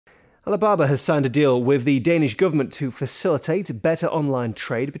Alibaba has signed a deal with the Danish government to facilitate better online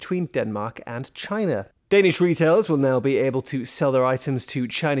trade between Denmark and China. Danish retailers will now be able to sell their items to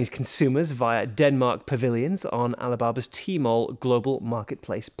Chinese consumers via Denmark Pavilions on Alibaba's Tmall global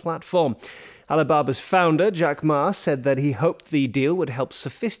marketplace platform. Alibaba's founder, Jack Ma, said that he hoped the deal would help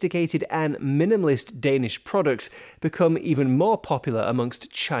sophisticated and minimalist Danish products become even more popular amongst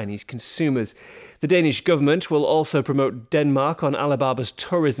Chinese consumers. The Danish government will also promote Denmark on Alibaba's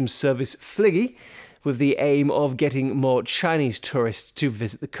tourism service Fliggy, with the aim of getting more Chinese tourists to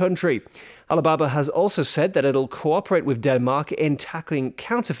visit the country. Alibaba has also said that it'll cooperate with Denmark in tackling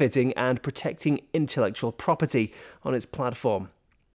counterfeiting and protecting intellectual property on its platform.